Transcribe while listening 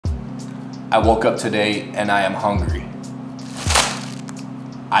I woke up today and I am hungry.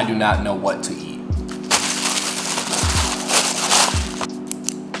 I do not know what to eat.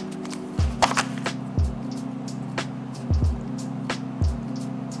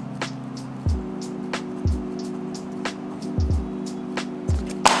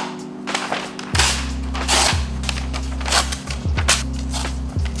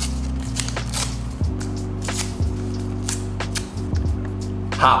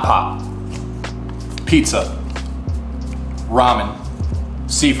 Hot pot, pizza, ramen,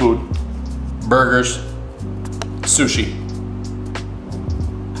 seafood, burgers, sushi.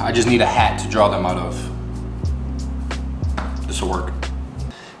 I just need a hat to draw them out of. This will work.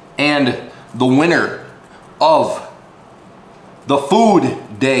 And the winner of the food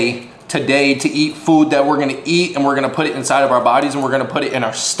day today, to eat food that we're gonna eat and we're gonna put it inside of our bodies and we're gonna put it in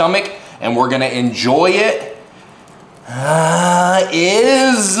our stomach and we're gonna enjoy it,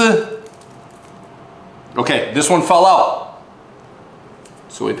 is, okay, this one fell out.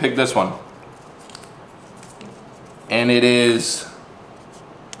 So we picked this one. And it is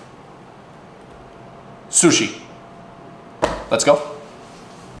sushi. Let's go.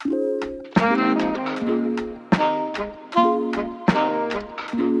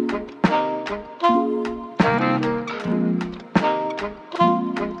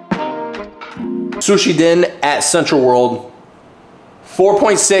 Sushi Din at Central World,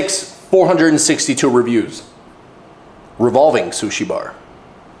 4.6, 462 reviews. Revolving sushi bar.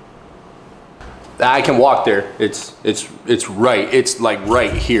 I can walk there. It's right. It's like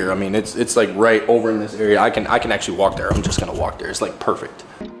right here. I mean, it's like right over in this area. I can actually walk there. I'm just gonna walk there. It's like perfect.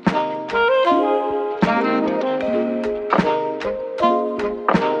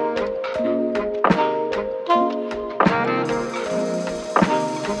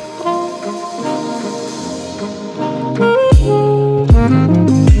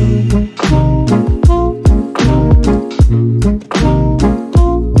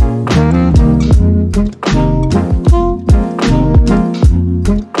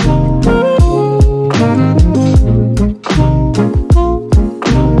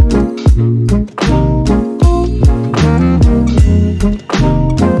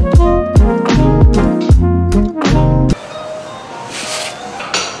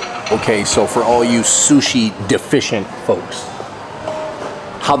 Okay, so for all you sushi deficient folks,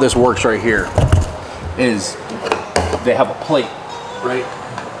 how this works right here is they have a plate, right?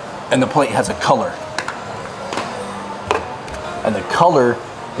 And the plate has a color. And the color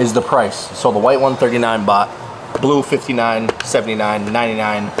is the price. So the white one, 39 baht, blue, 59, 79,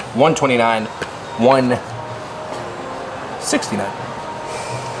 99, 129, 169.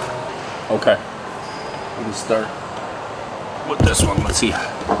 Okay, let me start with this one. Let's see.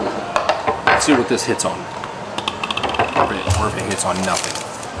 Let's see what this hits on. Or if it hits on nothing.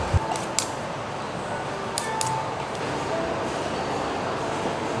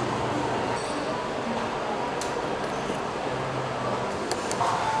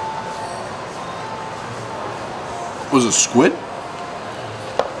 Was it squid?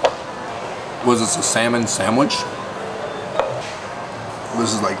 Was this a salmon sandwich?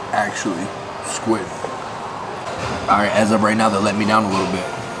 This is like actually squid. Alright, as of right now, they're letting me down a little bit.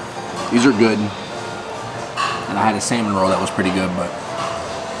 These are good. And I had a salmon roll that was pretty good, but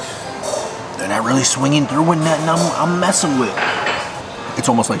they're not really swinging through with nothing I'm messing with. It's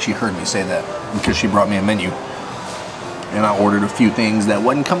almost like she heard me say that because she brought me a menu. And I ordered a few things that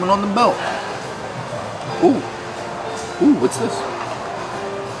wasn't coming on the belt. Ooh. Ooh, what's this?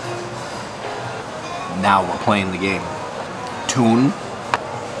 Now we're playing the game. Tune,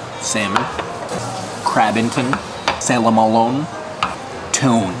 salmon, Crabbington, Salmon,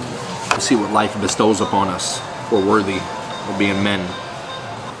 tune. Let's see what life bestows upon us. We're worthy of being men.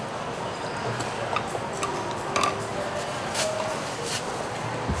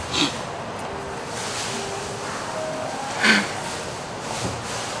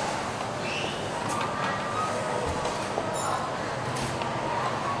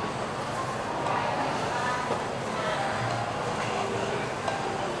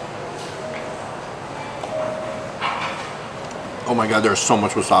 Oh my god, there's so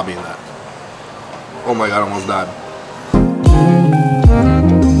much wasabi in that. Oh my god, I almost died.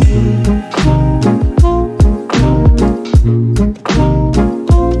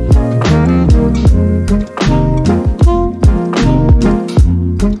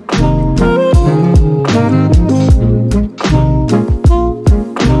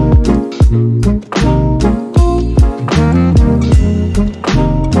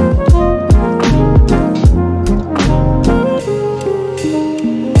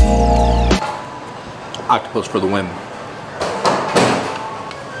 Octopus for the win.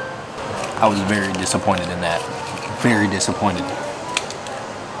 I was very disappointed in that. Very disappointed.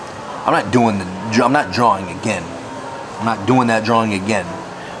 I'm not drawing again. I'm not doing that drawing again.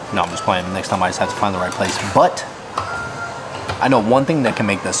 No, I'm just playing. Next time I just have to find the right place. But I know one thing that can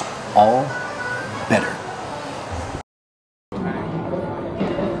make this all better.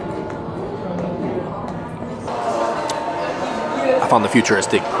 I found the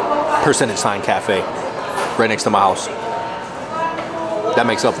futuristic percentage sign cafe right next to my house. That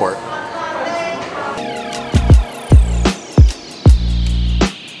makes up for it.